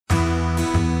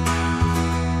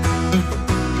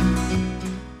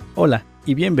Hola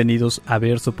y bienvenidos a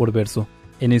Verso por Verso.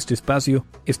 En este espacio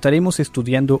estaremos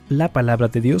estudiando la palabra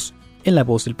de Dios en la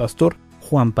voz del pastor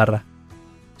Juan Parra.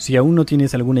 Si aún no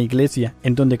tienes alguna iglesia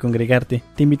en donde congregarte,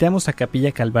 te invitamos a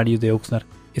Capilla Calvario de Oxnard.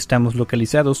 Estamos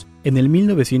localizados en el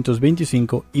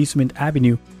 1925 Eastman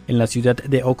Avenue, en la ciudad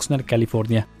de Oxnard,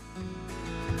 California.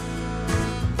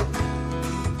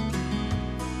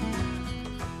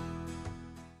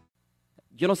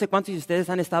 Yo no sé cuántos de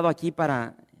ustedes han estado aquí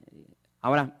para,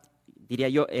 ahora diría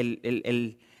yo,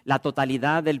 la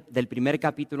totalidad del primer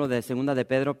capítulo de Segunda de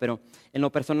Pedro, pero en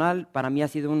lo personal para mí ha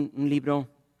sido un libro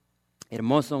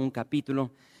hermoso, un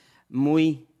capítulo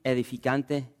muy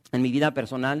edificante en mi vida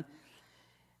personal.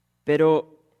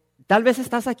 Pero tal vez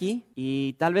estás aquí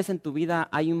y tal vez en tu vida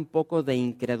hay un poco de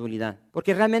incredulidad.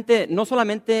 Porque realmente, no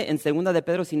solamente en Segunda de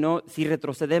Pedro, sino si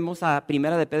retrocedemos a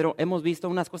Primera de Pedro, hemos visto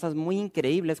unas cosas muy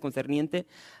increíbles concerniente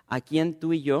a quién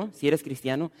tú y yo, si eres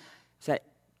cristiano, o sea,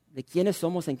 de quiénes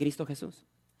somos en Cristo Jesús.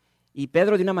 Y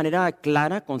Pedro de una manera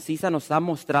clara, concisa, nos ha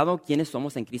mostrado quiénes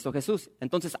somos en Cristo Jesús.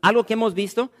 Entonces, algo que hemos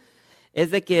visto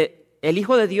es de que el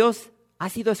Hijo de Dios ha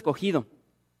sido escogido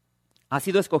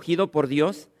por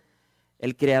Dios,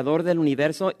 el creador del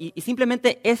universo, y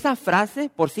simplemente esa frase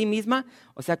por sí misma,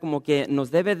 o sea, como que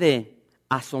nos debe de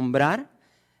asombrar,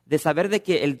 de saber de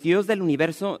que el Dios del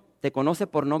universo te conoce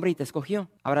por nombre y te escogió.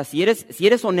 Ahora, si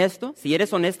eres honesto, si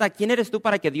eres honesta, ¿quién eres tú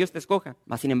para que Dios te escoja?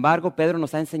 Mas, sin embargo, Pedro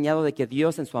nos ha enseñado de que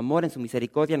Dios en su amor, en su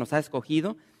misericordia, nos ha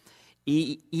escogido,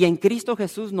 y en Cristo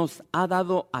Jesús nos ha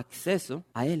dado acceso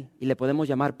a Él, y le podemos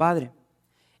llamar Padre.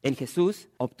 En Jesús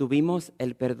obtuvimos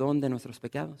el perdón de nuestros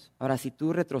pecados. Ahora, si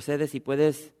tú retrocedes y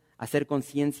puedes hacer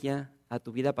conciencia a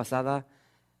tu vida pasada,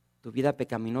 tu vida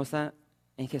pecaminosa,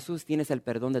 en Jesús tienes el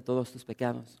perdón de todos tus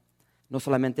pecados. No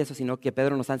solamente eso, sino que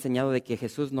Pedro nos ha enseñado de que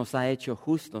Jesús nos ha hecho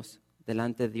justos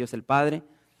delante de Dios el Padre.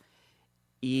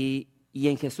 Y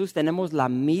en Jesús tenemos la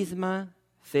misma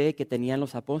fe que tenían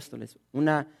los apóstoles,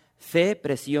 una fe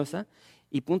preciosa.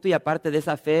 Y punto y aparte de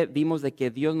esa fe, vimos de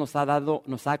que Dios nos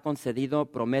ha concedido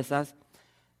promesas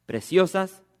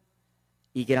preciosas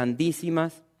y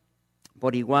grandísimas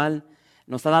por igual.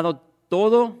 Nos ha dado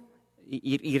todo,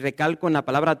 y recalco en la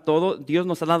palabra todo, Dios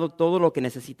nos ha dado todo lo que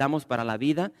necesitamos para la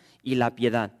vida y la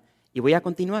piedad. Y voy a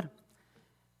continuar.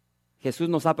 Jesús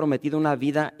nos ha prometido una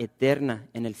vida eterna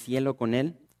en el cielo con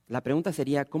Él. La pregunta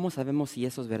sería, ¿cómo sabemos si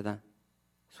eso es verdad?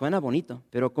 Suena bonito,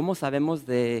 pero ¿cómo sabemos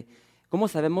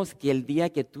que el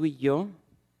día que tú y yo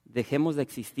dejemos de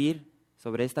existir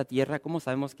sobre esta tierra, cómo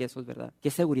sabemos que eso es verdad?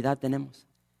 ¿Qué seguridad tenemos?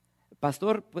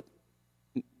 Pastor, pues,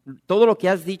 todo lo que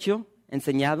has dicho,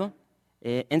 enseñado,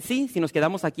 en sí, si nos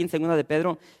quedamos aquí en Segunda de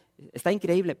Pedro, está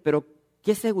increíble, pero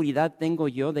 ¿qué seguridad tengo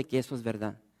yo de que eso es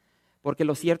verdad? Porque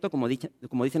lo cierto, como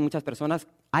dicen muchas personas,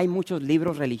 hay muchos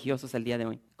libros religiosos el día de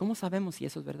hoy. ¿Cómo sabemos si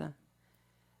eso es verdad?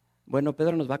 Bueno,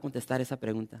 Pedro nos va a contestar esa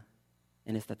pregunta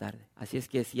en esta tarde. Así es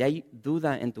que si hay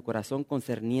duda en tu corazón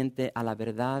concerniente a la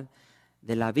verdad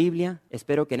de la Biblia,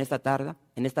 espero que en esta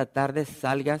tarde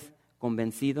salgas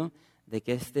convencido de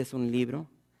que este es un libro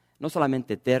no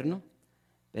solamente eterno,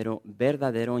 pero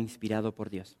verdadero, inspirado por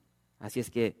Dios. Así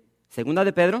es que, Segunda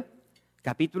de Pedro,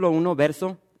 capítulo 1,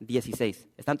 verso 16.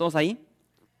 ¿Están todos ahí?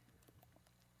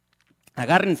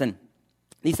 Agárrense.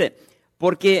 Dice,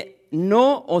 porque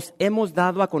no os hemos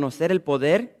dado a conocer el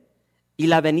poder y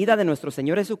la venida de nuestro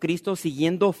Señor Jesucristo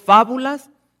siguiendo fábulas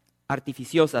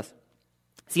artificiosas,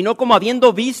 sino como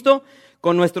habiendo visto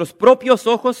con nuestros propios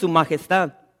ojos su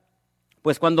majestad.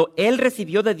 Pues cuando Él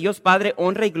recibió de Dios Padre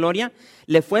honra y gloria,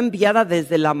 le fue enviada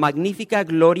desde la magnífica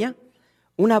gloria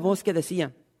una voz que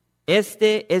decía,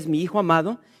 este es mi Hijo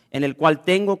amado, en el cual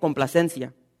tengo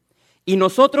complacencia. Y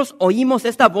nosotros oímos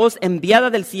esta voz enviada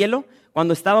del cielo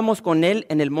cuando estábamos con Él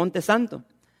en el Monte Santo.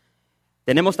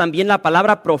 Tenemos también la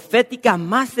palabra profética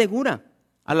más segura,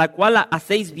 a la cual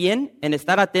hacéis bien en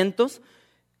estar atentos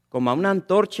como a una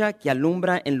antorcha que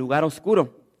alumbra en lugar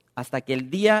oscuro, hasta que el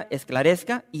día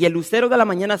esclarezca y el lucero de la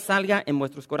mañana salga en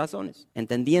vuestros corazones.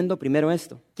 Entendiendo primero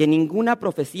esto, que ninguna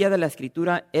profecía de la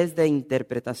Escritura es de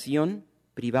interpretación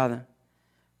privada,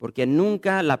 porque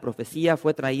nunca la profecía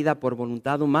fue traída por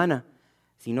voluntad humana,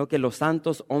 sino que los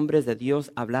santos hombres de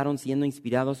Dios hablaron siendo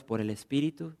inspirados por el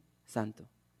Espíritu Santo.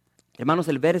 Hermanos,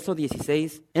 el verso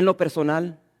 16, en lo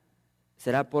personal,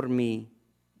 será por mi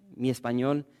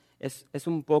español, es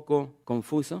un poco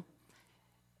confuso.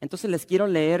 Entonces les quiero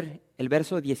leer el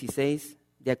verso 16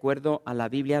 de acuerdo a la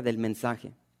Biblia del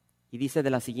Mensaje. Y dice de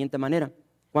la siguiente manera,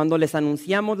 cuando les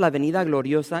anunciamos la venida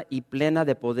gloriosa y plena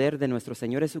de poder de nuestro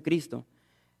Señor Jesucristo,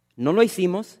 no lo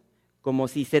hicimos como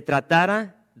si se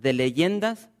tratara de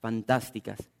leyendas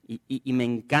fantásticas. Y me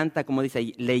encanta como dice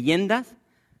ahí, leyendas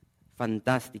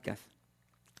fantásticas.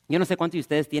 Yo no sé cuántos de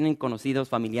ustedes tienen conocidos,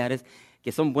 familiares,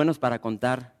 que son buenos para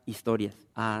contar historias.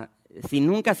 Si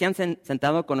nunca se han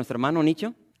sentado con nuestro hermano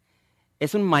Nicho,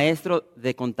 es un maestro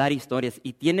de contar historias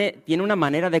y tiene una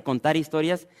manera de contar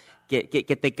historias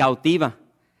que te cautiva.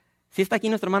 ¿Sí está aquí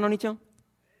nuestro hermano Nicho?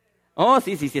 Oh,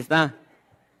 sí está.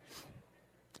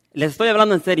 Les estoy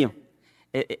hablando en serio.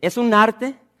 Es un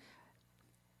arte.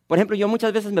 Por ejemplo, yo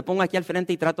muchas veces me pongo aquí al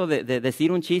frente y trato de decir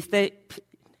un chiste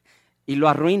y lo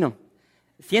arruino.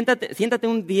 Siéntate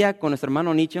un día con nuestro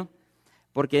hermano Nicho,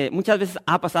 porque muchas veces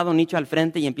ha pasado Nicho al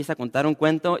frente y empieza a contar un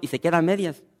cuento y se queda a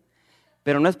medias.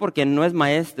 Pero no es porque no es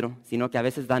maestro, sino que a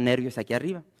veces da nervios aquí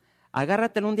arriba.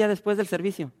 Agárratelo un día después del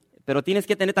servicio, pero tienes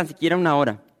que tener tan siquiera 1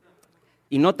 hora.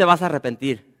 Y no te vas a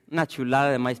arrepentir. Una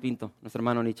chulada de maíz pinto, nuestro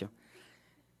hermano Nicho.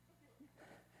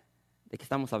 ¿De qué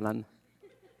estamos hablando?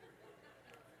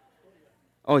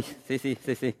 Hoy, sí.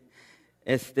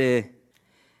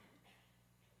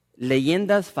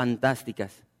 Leyendas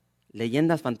fantásticas.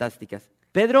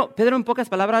 Pedro en pocas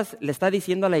palabras le está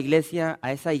diciendo a la iglesia,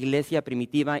 a esa iglesia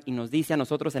primitiva, y nos dice a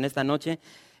nosotros en esta noche,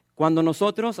 cuando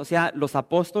nosotros, o sea, los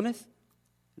apóstoles,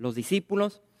 los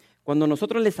discípulos, cuando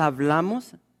nosotros les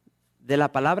hablamos de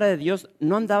la palabra de Dios,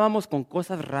 no andábamos con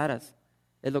cosas raras,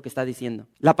 es lo que está diciendo.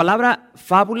 La palabra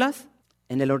fábulas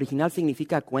en el original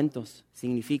significa cuentos,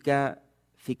 significa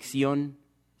ficción,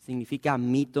 significa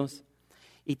mitos.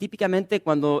 Y típicamente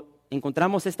cuando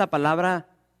encontramos esta palabra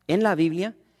en la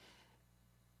Biblia,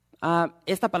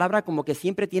 esta palabra como que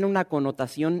siempre tiene una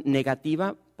connotación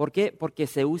negativa. ¿Por qué? Porque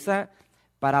se usa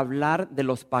para hablar de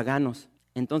los paganos.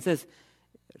 Entonces,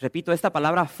 repito, esta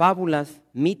palabra fábulas,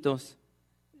 mitos,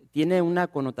 tiene una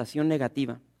connotación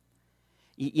negativa.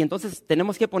 Y entonces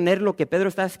tenemos que poner lo que Pedro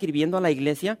está escribiendo a la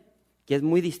iglesia, que es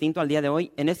muy distinto al día de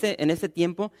hoy. En ese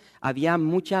tiempo había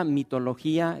mucha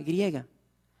mitología griega.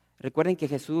 Recuerden que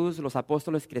Jesús, los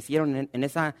apóstoles crecieron en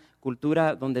esa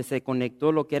cultura donde se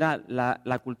conectó lo que era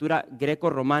la cultura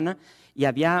greco-romana y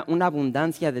había una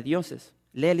abundancia de dioses.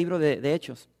 Lee el libro de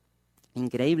Hechos.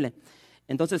 Increíble.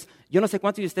 Entonces, yo no sé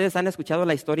cuántos de ustedes han escuchado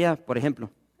la historia, por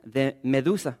ejemplo, de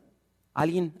Medusa.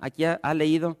 ¿Alguien aquí ha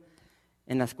leído?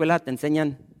 En la escuela te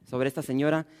enseñan sobre esta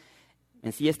señora,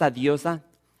 en sí esta diosa.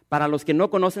 Para los que no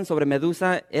conocen sobre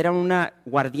Medusa, era una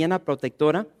guardiana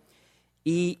protectora.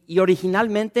 Y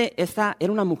originalmente esta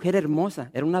era una mujer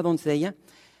hermosa, era una doncella.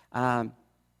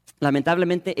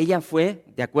 Lamentablemente ella fue,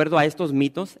 de acuerdo a estos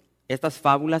mitos, estas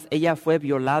fábulas, ella fue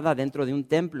violada dentro de un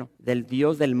templo del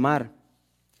dios del mar.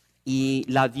 Y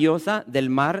la diosa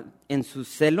del mar, en sus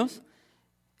celos,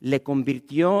 le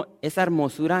convirtió esa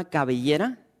hermosura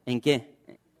cabellera, ¿en qué?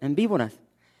 En víboras.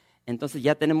 Entonces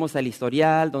ya tenemos el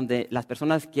historial donde las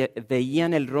personas que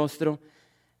veían el rostro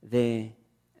de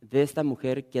esta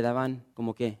mujer quedaban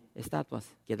como que estatuas,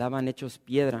 quedaban hechos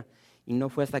piedra. Y no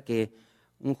fue hasta que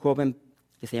un joven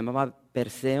que se llamaba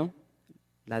Perseo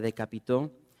la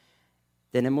decapitó.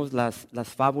 Tenemos las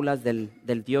fábulas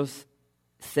del dios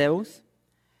Zeus,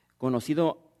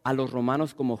 conocido a los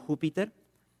romanos como Júpiter.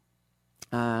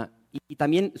 Y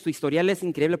también su historial es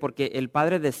increíble porque el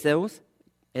padre de Zeus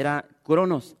era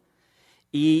Cronos.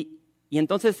 Y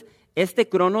entonces este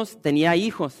Cronos tenía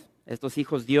hijos, estos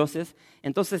hijos dioses.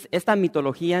 Entonces esta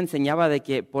mitología enseñaba de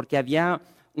que porque había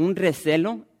un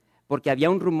recelo, porque había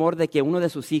un rumor de que uno de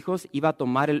sus hijos iba a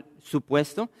tomar su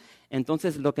puesto,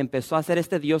 entonces lo que empezó a hacer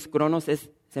este dios Cronos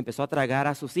se empezó a tragar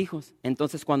a sus hijos.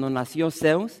 Entonces cuando nació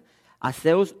Zeus, a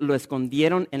Zeus lo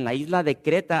escondieron en la isla de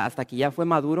Creta hasta que ya fue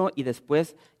maduro y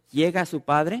después llega su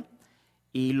padre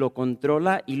y lo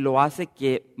controla y lo hace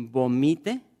que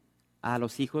vomite a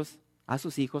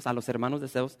sus hijos, a los hermanos de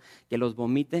Zeus, que los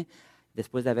vomite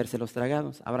después de habérselos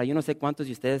tragados. Ahora, yo no sé cuántos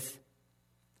de ustedes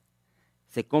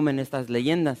se comen estas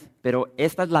leyendas, pero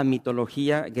esta es la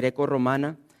mitología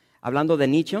greco-romana. Hablando de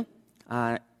Nicho,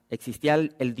 existía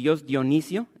el dios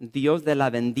Dionisio, dios de la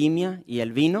vendimia y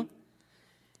el vino.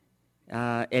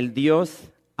 El dios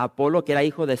Apolo, que era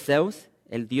hijo de Zeus,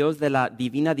 el dios de la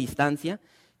divina distancia,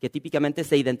 que típicamente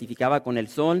se identificaba con el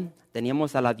sol.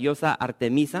 Teníamos a la diosa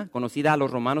Artemisa, conocida a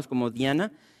los romanos como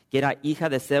Diana, que era hija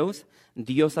de Zeus,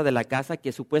 diosa de la casa,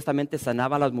 que supuestamente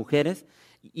sanaba a las mujeres.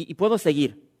 Y puedo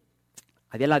seguir.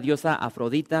 Había la diosa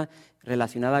Afrodita,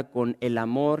 relacionada con el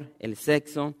amor, el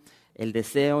sexo, el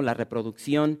deseo, la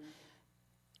reproducción.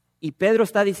 Y Pedro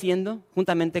está diciendo,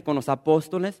 juntamente con los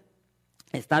apóstoles,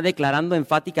 está declarando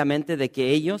enfáticamente de que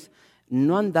ellos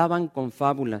no andaban con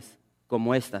fábulas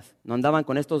como estas, no andaban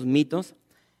con estos mitos,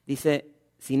 dice,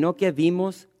 sino que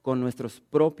vimos con nuestros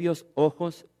propios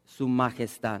ojos su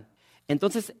majestad.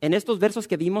 Entonces, en estos versos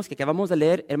que vimos, que acabamos de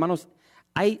leer, hermanos,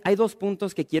 hay 2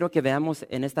 puntos que quiero que veamos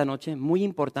en esta noche, muy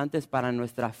importantes para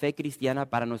nuestra fe cristiana,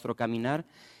 para nuestro caminar.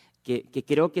 que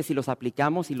creo que si los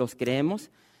aplicamos y los creemos,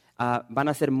 van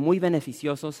a ser muy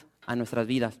beneficiosos a nuestras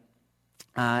vidas.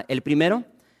 El primero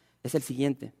es el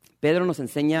siguiente. Pedro nos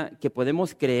enseña que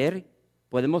podemos creer,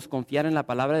 podemos confiar en la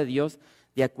palabra de Dios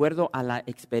de acuerdo a la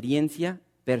experiencia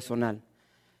personal.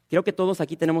 Creo que todos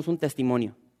aquí tenemos un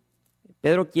testimonio.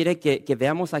 Pedro quiere que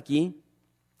veamos aquí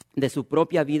de su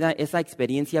propia vida esa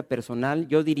experiencia personal,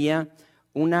 yo diría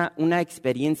una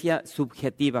experiencia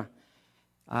subjetiva.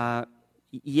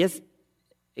 Y es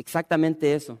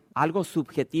exactamente eso. Algo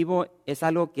subjetivo es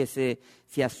algo que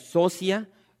se asocia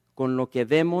con lo que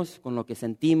vemos, con lo que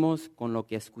sentimos, con lo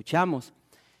que escuchamos.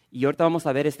 Y ahorita vamos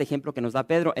a ver este ejemplo que nos da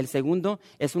Pedro. El segundo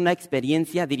es una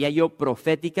experiencia, diría yo,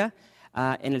 profética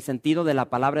en el sentido de la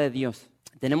palabra de Dios.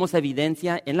 Tenemos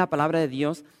evidencia en la palabra de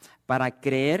Dios para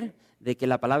creer de que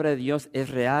la palabra de Dios es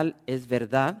real, es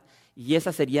verdad, y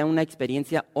esa sería una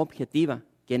experiencia objetiva,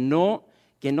 que no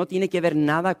tiene que ver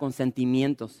nada con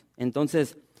sentimientos.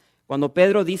 Entonces, cuando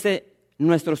Pedro dice,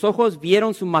 nuestros ojos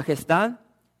vieron su majestad,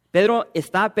 Pedro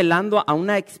está apelando a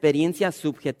una experiencia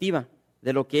subjetiva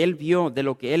de lo que él vio, de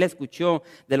lo que él escuchó,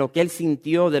 de lo que él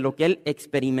sintió, de lo que él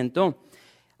experimentó.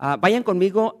 Vayan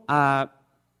conmigo a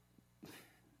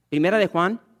 1 de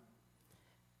Juan,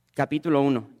 capítulo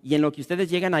 1. Y en lo que ustedes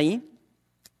llegan ahí,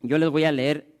 yo les voy a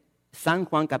leer San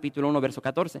Juan, capítulo 1, verso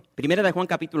 14. 1 de Juan,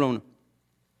 capítulo 1.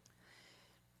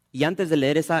 Y antes de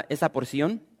leer esa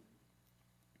porción,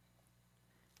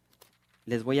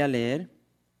 les voy a leer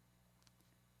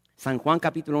San Juan,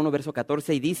 capítulo 1, verso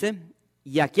 14, y dice,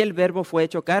 y aquí el Verbo fue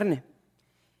hecho carne,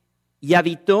 y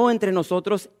habitó entre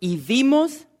nosotros, y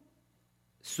vimos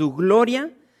su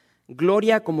gloria,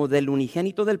 gloria como del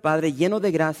unigénito del Padre, lleno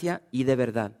de gracia y de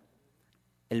verdad.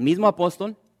 El mismo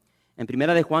apóstol, en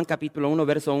 1 de Juan, capítulo 1,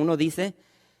 verso 1, dice,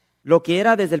 lo que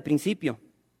era desde el principio,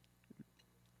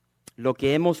 lo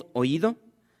que hemos oído,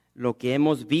 lo que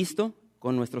hemos visto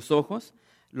con nuestros ojos,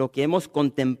 lo que hemos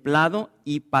contemplado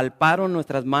y palparon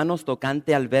nuestras manos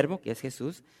tocante al Verbo, que es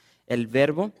Jesús, el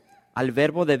Verbo, al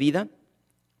Verbo de vida,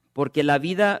 porque la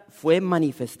vida fue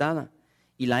manifestada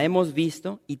y la hemos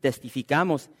visto y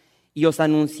testificamos y os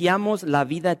anunciamos la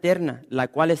vida eterna, la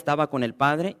cual estaba con el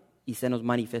Padre y se nos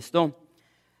manifestó.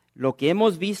 Lo que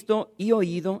hemos visto y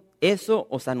oído, eso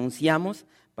os anunciamos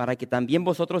para que también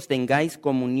vosotros tengáis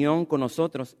comunión con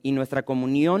nosotros, y nuestra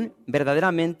comunión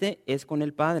verdaderamente es con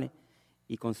el Padre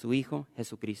y con su Hijo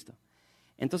Jesucristo.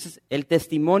 Entonces, el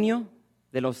testimonio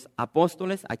de los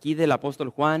apóstoles, aquí del apóstol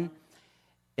Juan,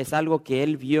 es algo que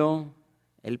él vio,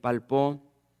 él palpó,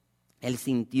 él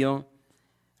sintió.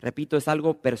 Repito, es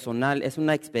algo personal, es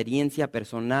una experiencia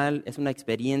personal, es una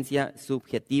experiencia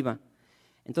subjetiva.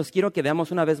 Entonces, quiero que veamos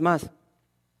una vez más,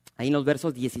 ahí en los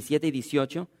versos 17 y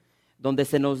 18, donde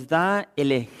se nos da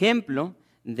el ejemplo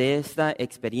de esta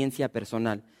experiencia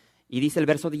personal. Y dice el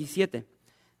verso 17,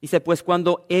 dice, pues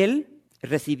cuando él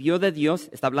recibió de Dios,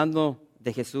 está hablando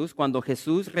de Jesús, cuando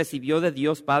Jesús recibió de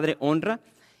Dios Padre honra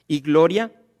y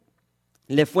gloria,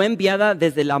 le fue enviada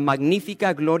desde la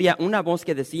magnífica gloria una voz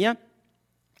que decía,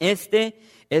 este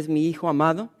es mi Hijo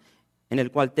amado, en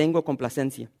el cual tengo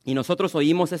complacencia. Y nosotros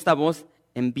oímos esta voz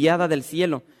enviada del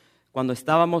cielo cuando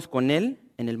estábamos con él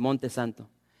en el Monte Santo.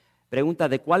 Pregunta,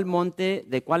 ¿de cuál monte,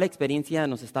 de cuál experiencia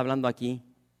nos está hablando aquí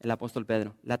el apóstol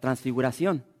Pedro? La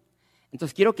transfiguración.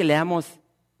 Entonces quiero que leamos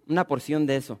una porción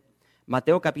de eso.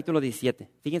 Mateo capítulo 17.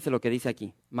 Fíjense lo que dice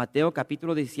aquí. Mateo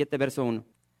capítulo 17, verso 1.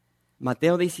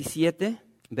 Mateo 17,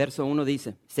 verso 1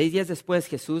 dice, 6 días después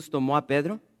Jesús tomó a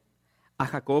Pedro, a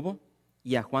Jacobo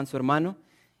y a Juan su hermano,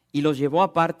 y los llevó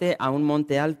aparte a un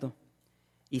monte alto,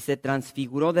 y se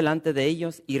transfiguró delante de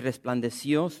ellos, y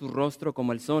resplandeció su rostro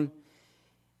como el sol,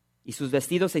 y sus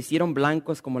vestidos se hicieron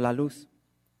blancos como la luz.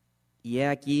 Y he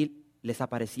aquí les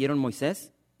aparecieron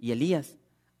Moisés y Elías,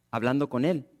 hablando con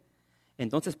él.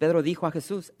 Entonces Pedro dijo a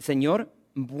Jesús, Señor,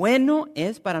 bueno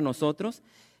es para nosotros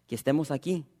que estemos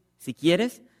aquí. Si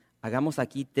quieres, hagamos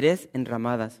aquí 3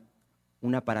 enramadas,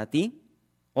 una para ti,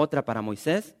 otra para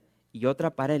Moisés y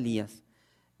otra para Elías.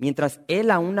 Mientras él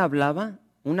aún hablaba,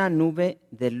 una nube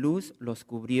de luz los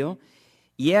cubrió,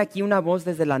 y he aquí una voz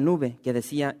desde la nube que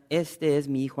decía, este es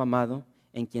mi Hijo amado,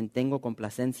 en quien tengo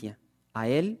complacencia. A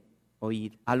él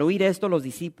oíd. Al oír esto, los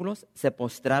discípulos se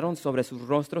postraron sobre sus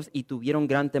rostros y tuvieron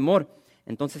gran temor.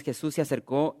 Entonces Jesús se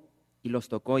acercó y los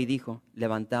tocó y dijo,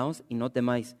 levantaos y no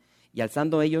temáis. Y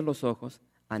alzando ellos los ojos,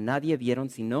 a nadie vieron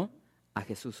sino a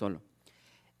Jesús solo.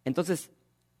 Entonces,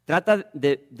 trata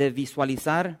de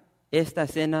visualizar esta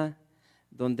escena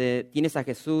donde tienes a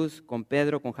Jesús con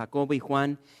Pedro, con Jacobo y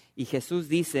Juan, y Jesús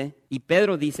dice, y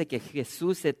Pedro dice que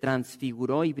Jesús se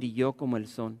transfiguró y brilló como el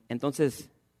sol. Entonces,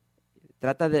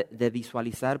 trata de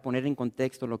visualizar, poner en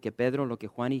contexto lo que Pedro, lo que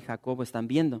Juan y Jacobo están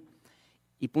viendo.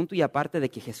 Y punto y aparte de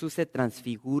que Jesús se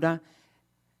transfigura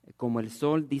como el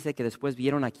sol, dice que después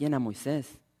vieron a quién, a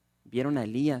Moisés, vieron a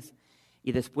Elías.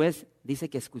 Y después dice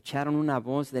que escucharon una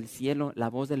voz del cielo, la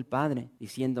voz del Padre,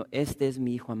 diciendo, este es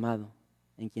mi Hijo amado,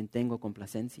 en quien tengo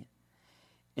complacencia.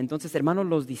 Entonces, hermanos,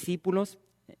 los discípulos,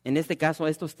 en este caso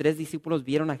estos 3 discípulos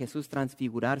vieron a Jesús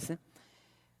transfigurarse,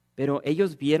 pero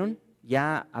ellos vieron,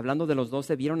 ya hablando de los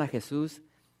 12, vieron a Jesús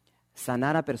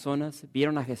sanar a personas,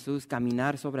 vieron a Jesús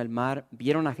caminar sobre el mar,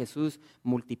 vieron a Jesús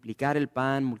multiplicar el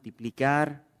pan,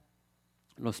 multiplicar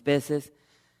los peces,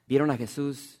 vieron a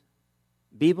Jesús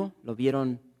vivo, lo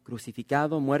vieron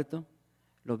crucificado, muerto,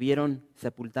 lo vieron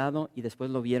sepultado y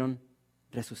después lo vieron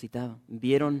resucitado.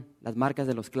 Vieron las marcas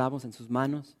de los clavos en sus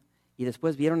manos y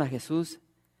después vieron a Jesús.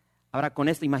 Ahora con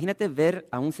esto, imagínate ver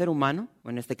a un ser humano, o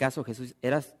en este caso Jesús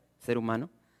era ser humano,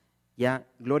 ya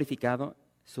glorificado,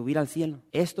 subir al cielo.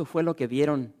 Esto fue lo que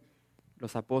vieron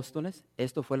los apóstoles,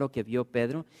 esto fue lo que vio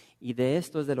Pedro y de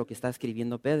esto es de lo que está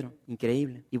escribiendo Pedro.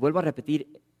 Increíble. Y vuelvo a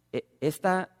repetir,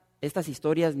 estas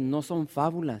historias no son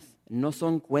fábulas, no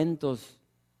son cuentos,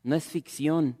 no es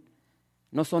ficción,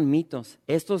 no son mitos.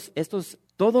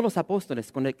 Todos los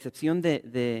apóstoles, con la excepción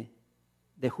de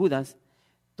Judas,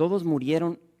 todos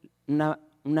murieron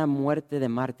una muerte de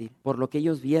mártir por lo que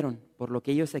ellos vieron, por lo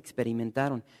que ellos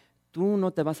experimentaron. Tú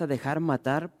no te vas a dejar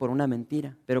matar por una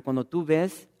mentira, pero cuando tú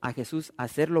ves a Jesús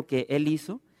hacer lo que Él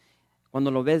hizo,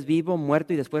 cuando lo ves vivo,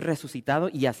 muerto y después resucitado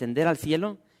y ascender al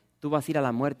cielo, tú vas a ir a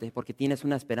la muerte porque tienes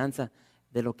una esperanza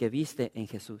de lo que viste en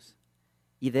Jesús.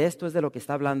 Y de esto es de lo que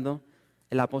está hablando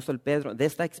el apóstol Pedro, de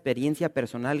esta experiencia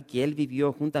personal que él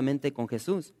vivió juntamente con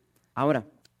Jesús. Ahora,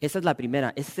 ese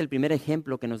es el primer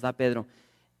ejemplo que nos da Pedro,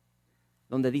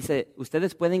 donde dice,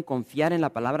 ustedes pueden confiar en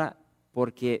la palabra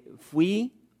porque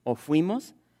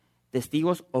fuimos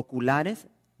testigos oculares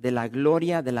de la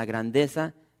gloria, de la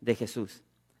grandeza de Jesús.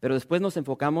 Pero después nos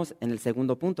enfocamos en el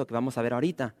segundo punto que vamos a ver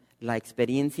ahorita, la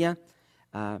experiencia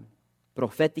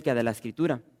profética de la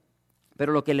Escritura.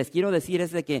 Pero lo que les quiero decir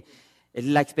es de que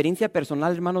la experiencia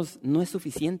personal, hermanos, no es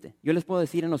suficiente. Yo les puedo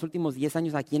decir, en los últimos 10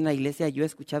 años aquí en la iglesia, yo he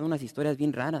escuchado unas historias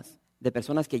bien raras de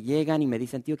personas que llegan y me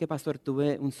dicen, tío, ¿qué pastor?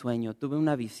 Tuve un sueño, tuve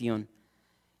una visión.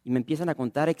 Y me empiezan a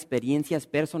contar experiencias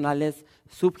personales,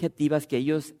 subjetivas que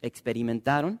ellos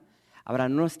experimentaron. Ahora,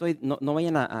 no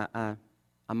vayan a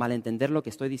malentender lo que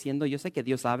estoy diciendo. Yo sé que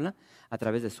Dios habla a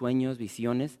través de sueños,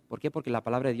 visiones. ¿Por qué? Porque la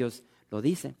palabra de Dios lo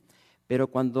dice. Pero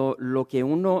cuando lo que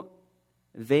uno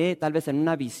ve tal vez en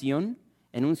una visión,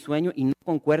 en un sueño y no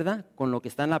concuerda con lo que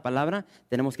está en la palabra,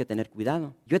 tenemos que tener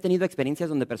cuidado. Yo he tenido experiencias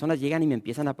donde personas llegan y me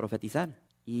empiezan a profetizar.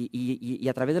 Y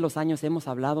a través de los años hemos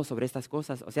hablado sobre estas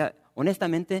cosas. O sea,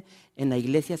 honestamente, en la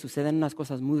iglesia suceden unas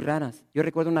cosas muy raras. Yo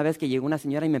recuerdo una vez que llegó una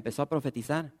señora y me empezó a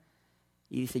profetizar.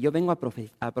 Y dice, yo vengo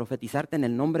a profetizarte en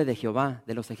el nombre de Jehová,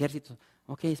 de los ejércitos.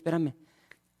 Ok, espérame.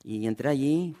 Y entré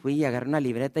allí, fui, agarré una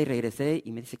libreta y regresé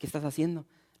y me dice, ¿qué estás haciendo?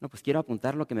 No, pues quiero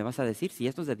apuntar lo que me vas a decir. Si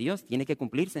esto es de Dios, tiene que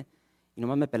cumplirse. Y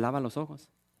nomás me pelaba los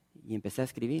ojos y empecé a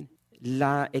escribir.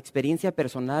 La experiencia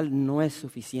personal no es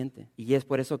suficiente y es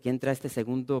por eso que entra este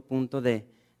segundo punto de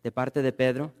parte de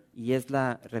Pedro y es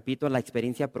la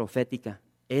experiencia profética.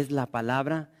 Es la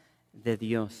palabra de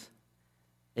Dios.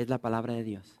 Es la palabra de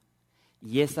Dios.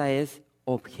 Y esa es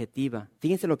objetiva.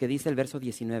 Fíjense lo que dice el verso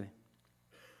 19.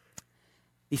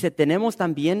 Dice, tenemos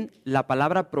también la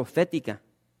palabra profética.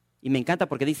 Y me encanta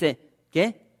porque dice,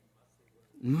 ¿qué?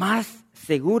 Más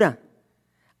segura,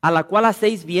 a la cual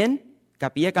hacéis bien,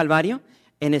 Capilla Calvario,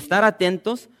 en estar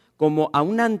atentos como a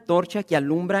una antorcha que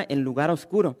alumbra en lugar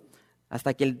oscuro,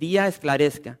 hasta que el día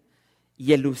esclarezca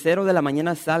y el lucero de la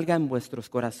mañana salga en vuestros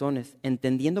corazones,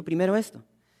 entendiendo primero esto,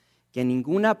 que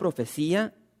ninguna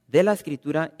profecía de la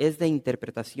Escritura es de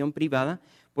interpretación privada,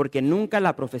 porque nunca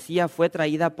la profecía fue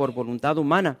traída por voluntad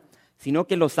humana, sino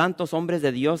que los santos hombres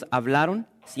de Dios hablaron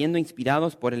siendo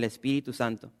inspirados por el Espíritu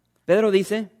Santo. Pedro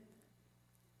dice,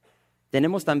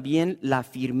 tenemos también la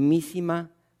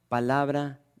firmísima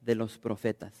palabra de los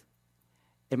profetas.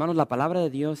 Hermanos, la palabra de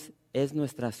Dios es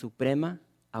nuestra suprema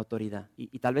autoridad.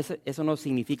 Y tal vez eso no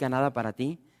significa nada para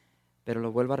ti, pero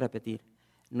lo vuelvo a repetir.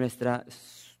 Nuestra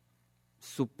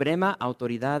suprema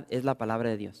autoridad es la palabra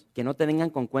de Dios. Que no te vengan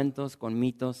con cuentos, con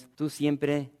mitos. Tú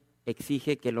siempre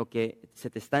exige que lo que se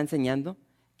te está enseñando,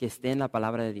 que esté en la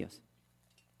palabra de Dios.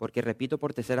 Porque repito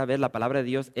por tercera vez, la palabra de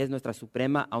Dios es nuestra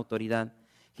suprema autoridad.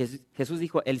 Jesús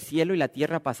dijo, el cielo y la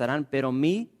tierra pasarán, pero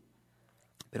mis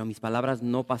palabras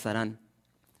no pasarán.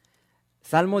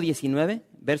 Salmo 19,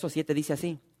 verso 7 dice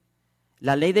así,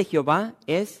 la ley de Jehová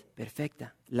es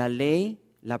perfecta. La ley,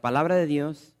 la palabra de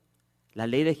Dios, La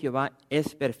ley de Jehová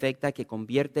es perfecta, que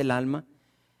convierte el alma.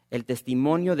 El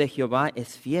testimonio de Jehová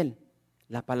es fiel.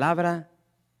 La palabra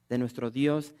de nuestro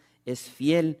Dios es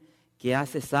fiel, que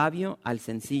hace sabio al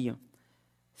sencillo.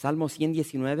 Salmo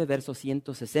 119, verso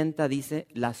 160 dice,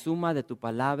 la suma de tu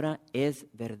palabra es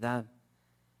verdad.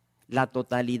 La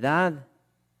totalidad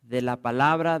de la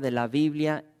palabra de la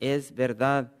Biblia es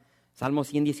verdad. Salmo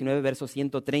 119, verso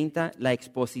 130, la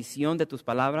exposición de tus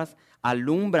palabras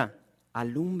alumbra.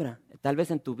 Tal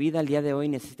vez en tu vida el día de hoy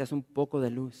necesitas un poco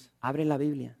de luz. Abre la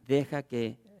Biblia, deja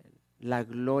que la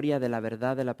gloria de la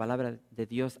verdad de la palabra de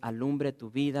Dios alumbre tu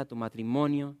vida, tu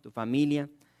matrimonio, tu familia.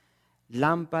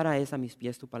 Lámpara es a mis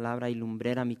pies tu palabra y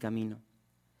lumbrera mi camino.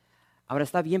 Ahora,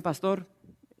 está bien, pastor,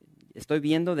 estoy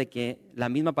viendo de que la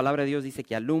misma palabra de Dios dice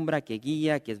que alumbra, que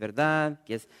guía, que es verdad,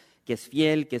 que es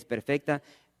fiel, que es perfecta,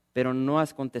 pero no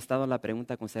has contestado la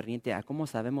pregunta concerniente a cómo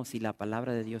sabemos si la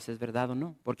palabra de Dios es verdad o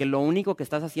no. Porque lo único que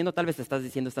estás haciendo, tal vez te estás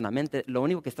diciendo esto en la mente, lo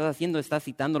único que estás haciendo es estás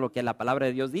citando lo que la palabra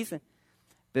de Dios dice.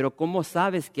 Pero ¿cómo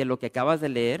sabes que lo que acabas de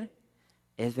leer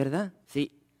es verdad?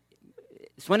 Sí,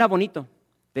 suena bonito,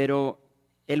 pero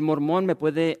el mormón me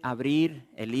puede abrir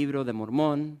el libro de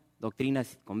Mormón,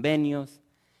 Doctrinas y Convenios,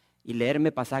 y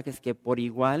leerme pasajes que por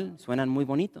igual suenan muy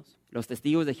bonitos. Los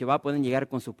testigos de Jehová pueden llegar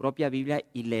con su propia Biblia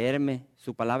y leerme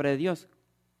su palabra de Dios.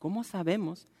 ¿Cómo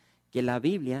sabemos que la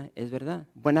Biblia es verdad?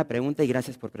 Buena pregunta y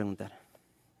gracias por preguntar.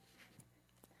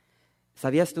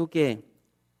 ¿Sabías tú que,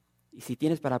 y si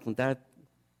tienes para apuntar,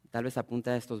 tal vez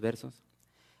apunta estos versos?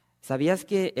 ¿Sabías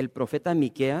que el profeta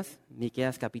Miqueas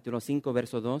capítulo 5,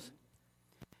 verso 2,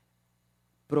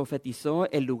 profetizó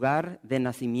el lugar de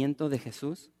nacimiento de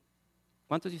Jesús?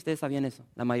 ¿Cuántos de ustedes sabían eso?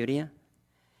 ¿La mayoría?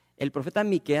 El profeta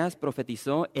Miqueas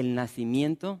profetizó el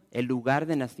nacimiento, el lugar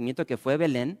de nacimiento que fue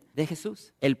Belén de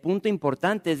Jesús. El punto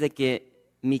importante es de que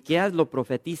Miqueas lo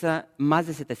profetiza más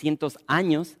de 700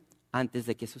 años antes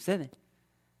de que sucede.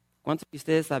 ¿Cuántos de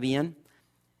ustedes sabían?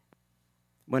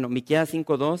 Bueno, Miqueas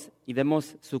 5:2 y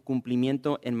vemos su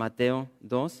cumplimiento en Mateo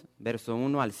 2, verso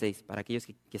 1 al 6, para aquellos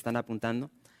que están apuntando.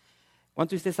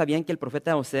 ¿Cuántos de ustedes sabían que el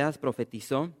profeta Oseas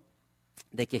profetizó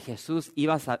de que Jesús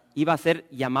iba a ser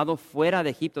llamado fuera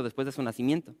de Egipto después de su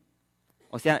nacimiento?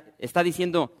 O sea, está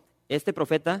diciendo este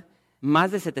profeta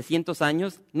más de 700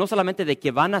 años, no solamente de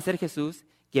que va a nacer Jesús,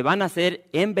 que va a nacer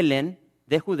en Belén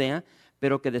de Judea,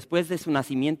 pero que después de su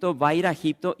nacimiento va a ir a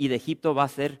Egipto y de Egipto va a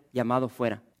ser llamado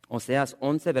fuera. Oseas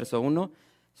 11, verso 1,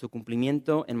 su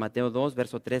cumplimiento en Mateo 2,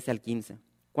 verso 13 al 15.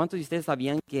 ¿Cuántos de ustedes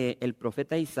sabían que el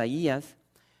profeta Isaías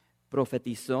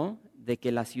profetizó de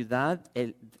que la ciudad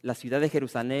de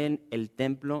Jerusalén, el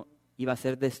templo, iba a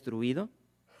ser destruido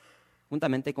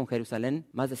juntamente con Jerusalén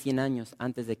más de 100 años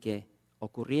antes de que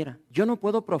ocurriera? Yo no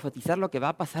puedo profetizar lo que va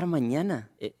a pasar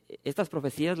mañana. Estas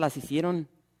profecías las hicieron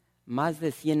más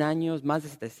de 100 años, más de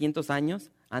 700 años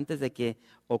antes de que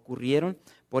ocurrieron.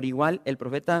 Por igual, el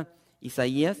profeta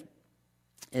Isaías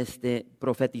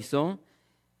profetizó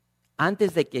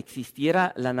antes de que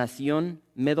existiera la nación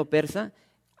medo-persa.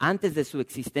 Antes de su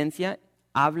existencia,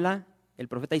 habla el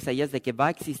profeta Isaías de que va a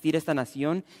existir esta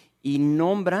nación y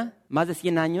nombra más de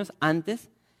 100 años antes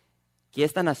que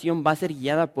esta nación va a ser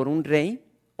guiada por un rey,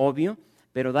 obvio,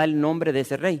 pero da el nombre de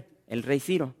ese rey, el rey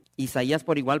Ciro. Isaías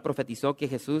por igual profetizó que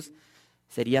Jesús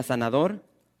sería sanador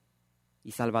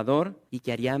y salvador y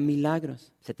que haría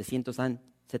milagros 700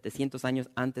 años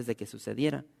antes de que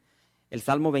sucediera. El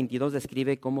Salmo 22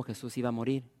 describe cómo Jesús iba a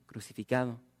morir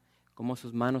crucificado, cómo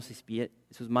sus manos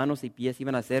y pies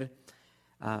iban a ser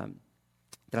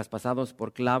traspasados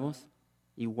por clavos.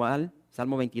 Igual,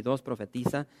 Salmo 22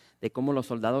 profetiza de cómo los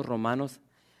soldados romanos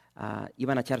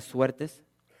iban a echar suertes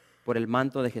por el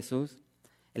manto de Jesús.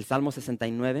 El Salmo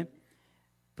 69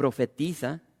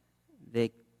 profetiza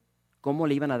de cómo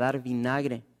le iban a dar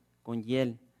vinagre con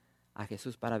hiel a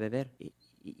Jesús para beber.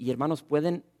 Y hermanos,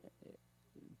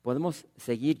 podemos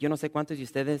seguir. Yo no sé cuántos de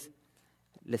ustedes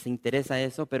les interesa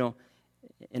eso, pero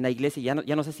en la iglesia,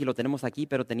 ya no sé si lo tenemos aquí,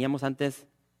 pero teníamos antes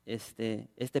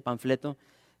este panfleto,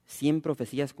 100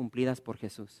 profecías cumplidas por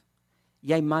Jesús.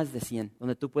 Y hay más de 100,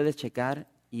 donde tú puedes checar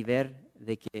y ver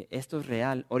de que esto es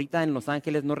real. Ahorita en Los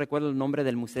Ángeles, no recuerdo el nombre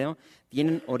del museo,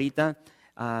 tienen ahorita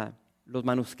los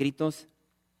manuscritos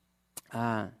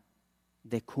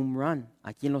de Qumran,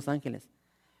 aquí en Los Ángeles,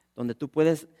 donde tú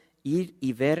puedes ir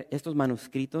y ver estos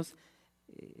manuscritos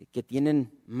que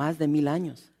tienen más de 1000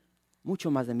 años, mucho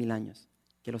más de 1000 años,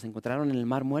 que los encontraron en el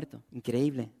Mar Muerto.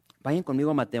 Increíble. Vayan conmigo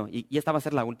a Mateo, y esta va a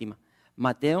ser la última.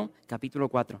 Mateo, capítulo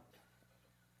 4.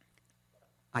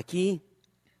 Aquí,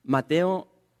 Mateo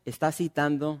está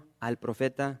citando al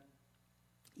profeta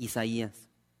Isaías.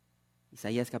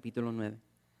 Isaías capítulo 9.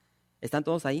 ¿Están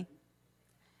todos ahí?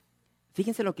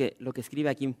 Fíjense lo que escribe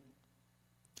aquí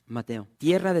Mateo.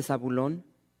 Tierra de Zabulón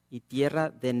y tierra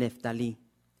de Neftalí,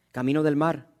 camino del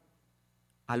mar,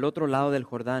 al otro lado del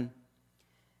Jordán,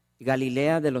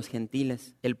 Galilea de los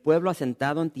gentiles. El pueblo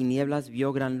asentado en tinieblas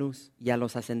vio gran luz, y a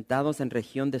los asentados en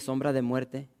región de sombra de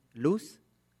muerte, luz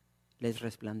les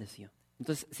resplandeció.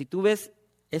 Entonces, si tú ves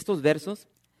estos versos,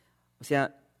 o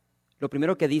sea, lo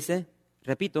primero que dice,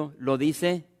 repito, lo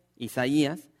dice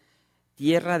Isaías,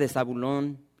 tierra de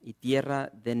Zabulón y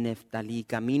tierra de Neftalí,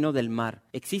 camino del mar.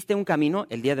 Existe un camino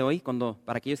el día de hoy,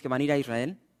 para aquellos que van a ir a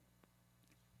Israel,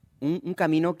 un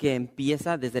camino que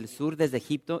empieza desde el sur, desde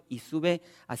Egipto, y sube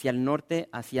hacia el norte,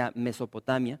 hacia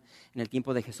Mesopotamia, en el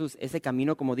tiempo de Jesús. Ese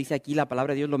camino, como dice aquí, la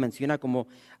palabra de Dios lo menciona como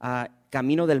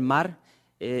camino del mar.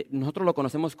 Nosotros lo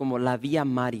conocemos como la Vía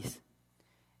Maris.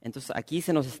 Entonces aquí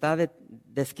se nos está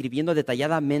describiendo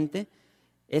detalladamente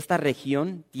esta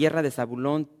región, tierra de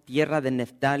Zabulón, tierra de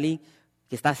Neftalí,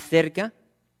 que está cerca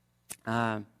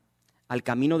al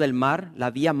camino del mar, la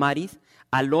Vía Maris,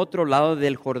 al otro lado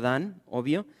del Jordán,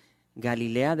 obvio,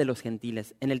 Galilea de los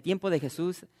gentiles. En el tiempo de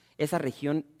Jesús, esa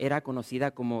región era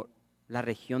conocida como la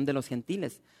región de los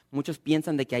gentiles. Muchos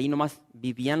piensan de que ahí nomás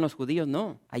vivían los judíos.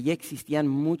 No, allí existían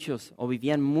muchos o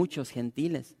vivían muchos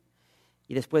gentiles.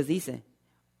 Y después dice,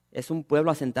 es un pueblo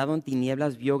asentado en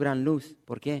tinieblas, vio gran luz.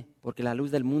 ¿Por qué? Porque la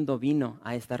luz del mundo vino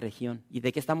a esta región. ¿Y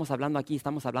de qué estamos hablando aquí?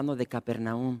 Estamos hablando de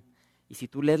Capernaum. Y si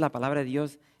tú lees la palabra de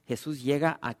Dios, Jesús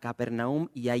llega a Capernaum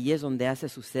y ahí es donde hace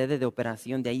su sede de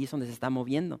operación, de ahí es donde se está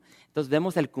moviendo. Entonces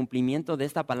vemos el cumplimiento de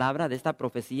esta palabra, de esta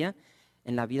profecía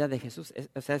en la vida de Jesús.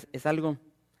 Es algo,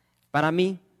 para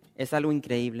mí, es algo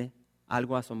increíble,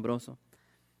 algo asombroso.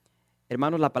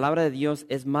 Hermanos, la palabra de Dios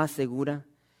es más segura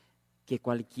que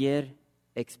cualquier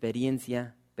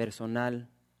experiencia personal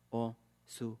o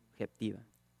subjetiva.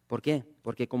 ¿Por qué?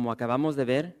 Porque como acabamos de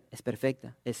ver, es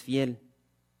perfecta, es fiel,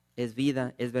 es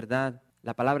vida, es verdad.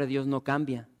 La palabra de Dios no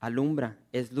cambia, alumbra,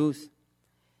 es luz.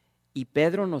 Y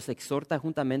Pedro nos exhorta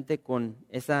juntamente con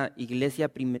esa iglesia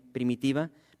primitiva,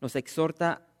 nos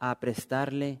exhorta a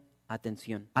prestarle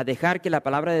atención, a dejar que la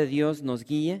palabra de Dios nos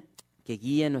guíe, que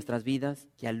guíe nuestras vidas,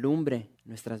 que alumbre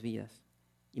nuestras vidas.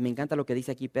 Y me encanta lo que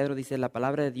dice aquí Pedro, dice, la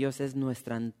palabra de Dios es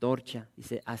nuestra antorcha,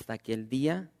 dice, hasta que el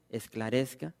día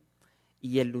esclarezca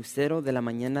y el lucero de la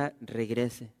mañana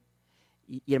regrese.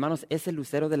 Y hermanos, ese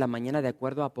lucero de la mañana, de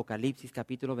acuerdo a Apocalipsis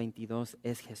capítulo 22,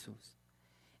 es Jesús.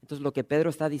 Entonces lo que Pedro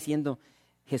está diciendo,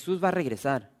 Jesús va a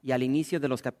regresar, y al inicio de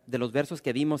los versos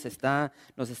que vimos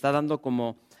nos está dando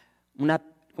como una,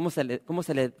 ¿cómo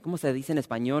se dice en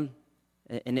español?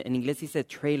 En inglés dice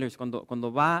trailers,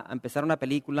 cuando va a empezar una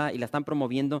película y la están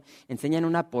promoviendo, enseñan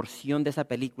una porción de esa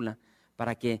película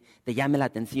para que te llame la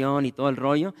atención y todo el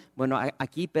rollo. Bueno,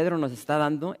 aquí Pedro nos está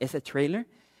dando ese trailer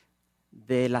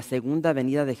de la segunda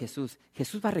venida de Jesús.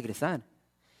 Jesús va a regresar.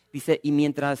 Dice, y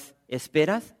mientras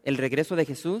esperas el regreso de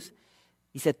Jesús,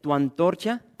 dice, tu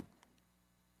antorcha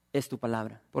es tu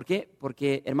palabra. ¿Por qué?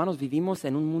 Porque, hermanos, vivimos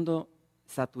en un mundo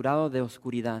saturado de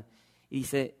oscuridad. Y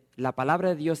dice, la palabra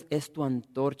de Dios es tu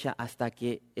antorcha hasta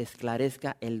que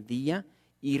esclarezca el día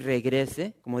y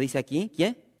regrese, como dice aquí,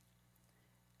 ¿quién?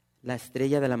 La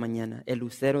estrella de la mañana, el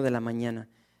lucero de la mañana.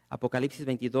 Apocalipsis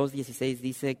 22, 16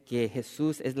 dice que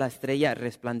Jesús es la estrella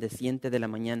resplandeciente de la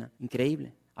mañana.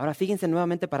 Increíble. Ahora fíjense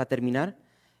nuevamente para terminar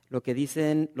lo que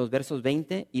dicen los versos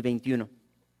 20 y 21.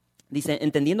 Dice,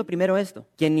 entendiendo primero esto,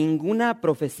 que ninguna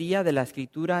profecía de la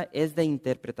Escritura es de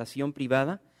interpretación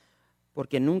privada,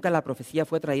 porque nunca la profecía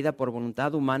fue traída por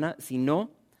voluntad humana,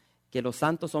 sino que los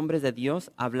santos hombres de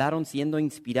Dios hablaron siendo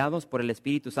inspirados por el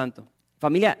Espíritu Santo.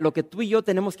 Familia, lo que tú y yo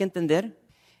tenemos que entender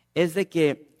es de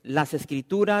que las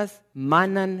Escrituras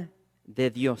manan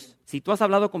de Dios. Si tú has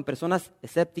hablado con personas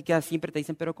escépticas, siempre te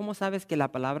dicen, pero ¿cómo sabes que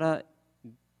la palabra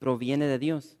proviene de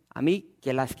Dios? A mí,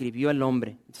 que la escribió el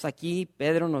hombre. Entonces aquí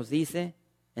Pedro nos dice,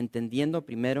 entendiendo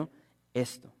primero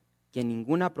esto, que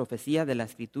ninguna profecía de la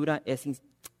Escritura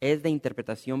es de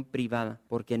interpretación privada,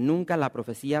 porque nunca la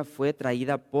profecía fue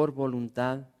traída por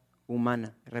voluntad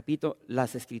humana. Repito,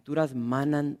 las Escrituras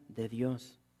manan de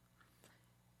Dios.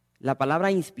 La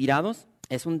palabra inspirados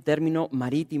es un término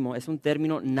marítimo, es un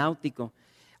término náutico.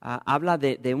 Habla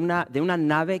de una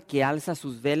nave que alza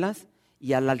sus velas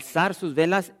y al alzar sus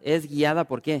velas es guiada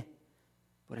 ¿por qué?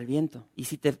 Por el viento. Y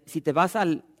si te vas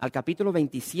al capítulo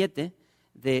 27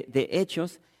 de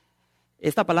Hechos,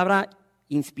 esta palabra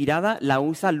inspirada la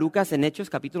usa Lucas en Hechos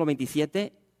capítulo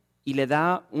 27 y le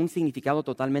da un significado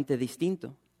totalmente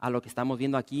distinto a lo que estamos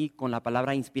viendo aquí con la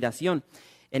palabra inspiración.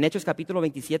 En Hechos capítulo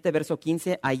 27, verso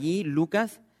 15, allí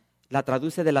Lucas la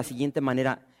traduce de la siguiente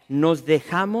manera, nos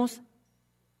dejamos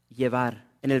llevar.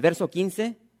 En el verso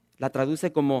 15 la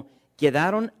traduce como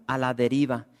quedaron a la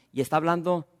deriva. Y está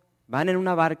hablando, van en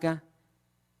una barca,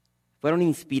 fueron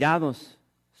inspirados,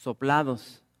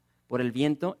 soplados por el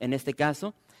viento. En este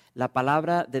caso, la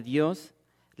palabra de Dios,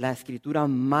 la escritura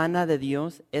mana de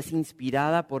Dios, es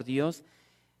inspirada por Dios,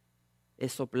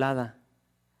 es soplada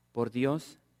por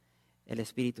Dios, el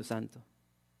Espíritu Santo.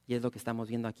 Y es lo que estamos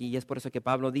viendo aquí. Y es por eso que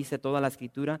Pablo dice, toda la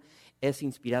escritura es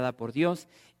inspirada por Dios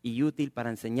y útil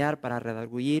para enseñar, para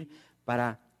redarguir,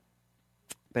 para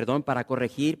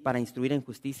corregir, para instruir en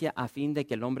justicia, a fin de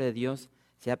que el hombre de Dios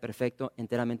sea perfecto,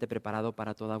 enteramente preparado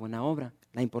para toda buena obra.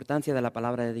 La importancia de la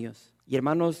palabra de Dios. Y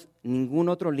hermanos, ningún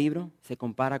otro libro se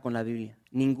compara con la Biblia.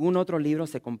 Ningún otro libro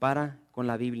se compara con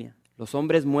la Biblia. Los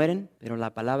hombres mueren, pero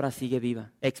la palabra sigue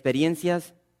viva.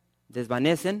 Experiencias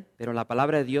desvanecen, pero la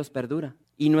palabra de Dios perdura.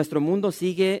 Y nuestro mundo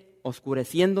sigue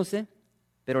oscureciéndose,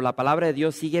 pero la palabra de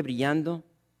Dios sigue brillando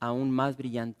aún más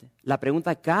brillante. La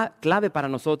pregunta clave para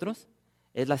nosotros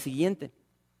es la siguiente: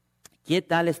 ¿qué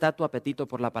tal está tu apetito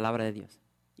por la palabra de Dios?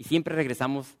 Y siempre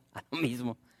regresamos a lo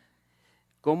mismo.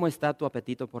 ¿Cómo está tu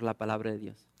apetito por la palabra de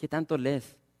Dios? ¿Qué tanto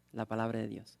lees la palabra de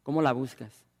Dios? ¿Cómo la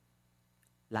buscas?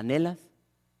 ¿La anhelas?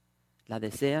 ¿La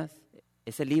deseas?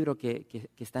 Ese libro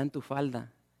que está en tu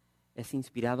falda es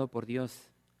inspirado por Dios.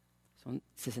 Son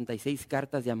 66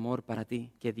 cartas de amor para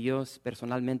ti, que Dios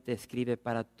personalmente escribe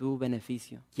para tu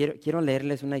beneficio. Quiero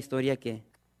leerles una historia que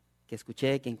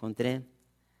escuché, que encontré,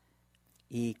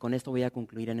 y con esto voy a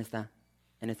concluir en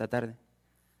esta tarde.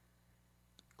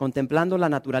 Contemplando la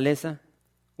naturaleza,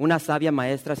 una sabia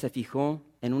maestra se fijó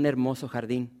en un hermoso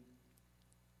jardín.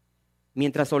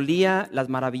 Mientras olía las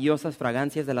maravillosas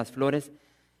fragancias de las flores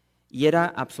y era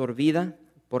absorbida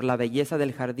por la belleza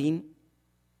del jardín,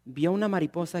 vio una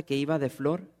mariposa que iba de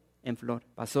flor en flor.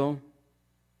 Pasó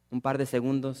un par de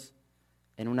segundos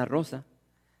en una rosa,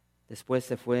 después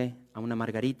se fue a una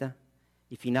margarita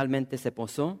y finalmente se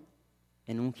posó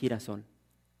en un girasol.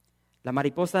 La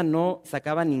mariposa no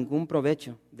sacaba ningún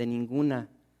provecho de ninguna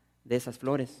de esas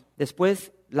flores.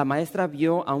 Después la maestra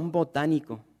vio a un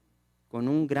botánico con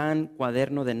un gran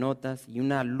cuaderno de notas y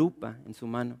una lupa en su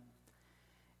mano.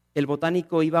 El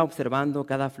botánico iba observando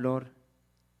cada flor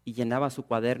y llenaba su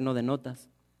cuaderno de notas.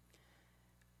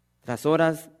 Tras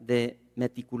horas de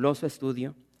meticuloso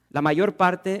estudio, la mayor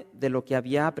parte de lo que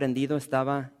había aprendido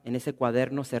estaba en ese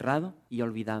cuaderno cerrado y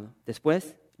olvidado.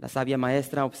 Después, la sabia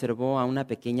maestra observó a una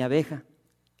pequeña abeja.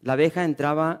 La abeja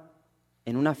entraba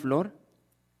en una flor,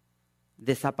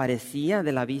 desaparecía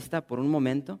de la vista por un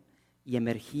momento y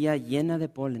emergía llena de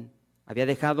polen. Había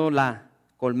dejado la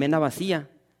colmena vacía,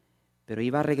 pero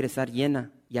iba a regresar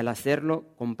llena, y al hacerlo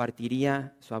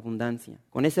compartiría su abundancia.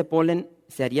 Con ese polen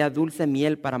se haría dulce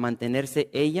miel para mantenerse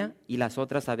ella y las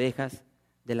otras abejas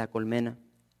de la colmena.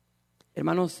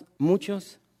 Hermanos,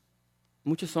 muchos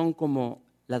son como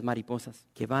las mariposas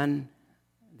que van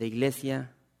de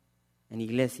iglesia en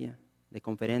iglesia, de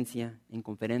conferencia en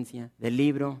conferencia, de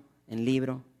libro en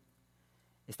libro.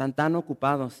 Están tan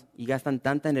ocupados y gastan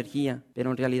tanta energía,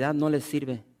 pero en realidad no les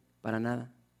sirve para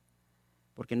nada,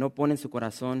 porque no ponen su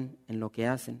corazón en lo que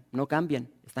hacen, no cambian,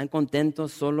 están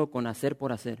contentos solo con hacer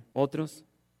por hacer. Otros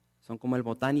son como el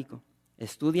botánico,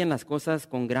 estudian las cosas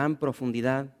con gran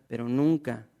profundidad, pero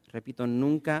nunca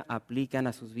aplican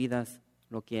a sus vidas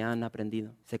lo que han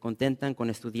aprendido. Se contentan con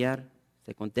estudiar,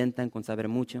 se contentan con saber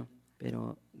mucho,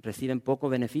 pero reciben poco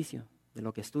beneficio de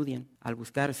lo que estudian. Al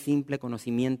buscar simple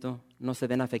conocimiento, no se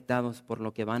ven afectados por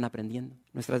lo que van aprendiendo.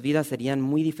 Nuestras vidas serían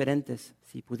muy diferentes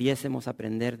si pudiésemos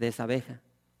aprender de esa abeja,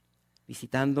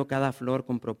 visitando cada flor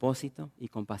con propósito y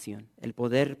con pasión. El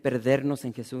poder perdernos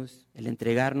en Jesús, el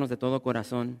entregarnos de todo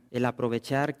corazón, el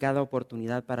aprovechar cada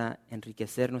oportunidad para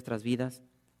enriquecer nuestras vidas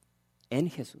en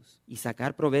Jesús y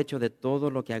sacar provecho de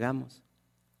todo lo que hagamos,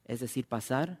 es decir,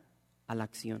 pasar a la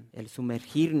acción, el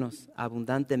sumergirnos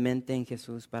abundantemente en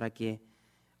Jesús para que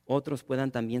otros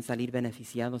puedan también salir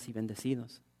beneficiados y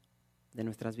bendecidos de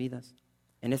nuestras vidas.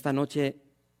 En esta noche,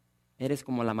 ¿eres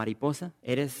como la mariposa?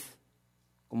 ¿Eres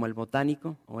como el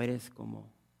botánico o eres como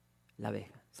la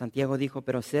abeja? Santiago dijo,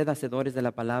 pero sed hacedores de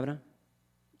la palabra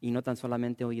y no tan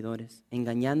solamente oidores,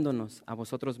 engañándonos a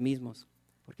vosotros mismos,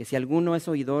 porque si alguno es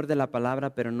oidor de la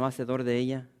palabra pero no hacedor de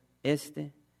ella,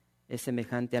 este es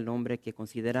semejante al hombre que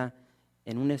considera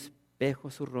en un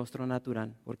espejo su rostro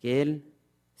natural, porque él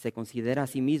se considera a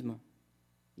sí mismo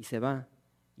y se va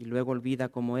y luego olvida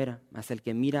cómo era. Mas el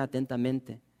que mira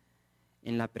atentamente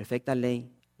en la perfecta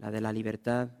ley, la de la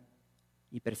libertad,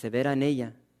 y persevera en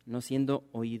ella, no siendo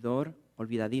oidor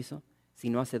olvidadizo,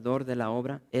 sino hacedor de la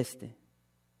obra, este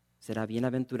será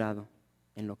bienaventurado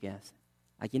en lo que hace.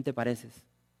 ¿A quién te pareces?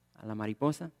 ¿A la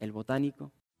mariposa? ¿El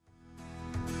botánico?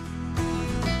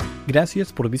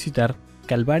 Gracias por visitar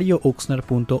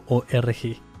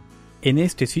capillacalvariooxnard.org. En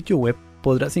este sitio web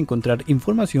podrás encontrar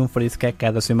información fresca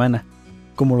cada semana,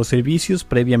 como los servicios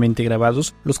previamente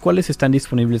grabados, los cuales están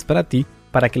disponibles para ti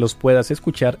para que los puedas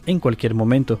escuchar en cualquier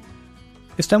momento.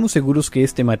 Estamos seguros que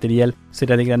este material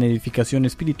será de gran edificación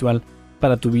espiritual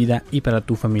para tu vida y para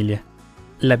tu familia.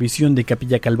 La visión de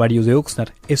Capilla Calvario de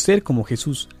Oxnard es ser como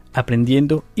Jesús,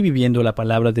 aprendiendo y viviendo la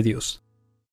palabra de Dios.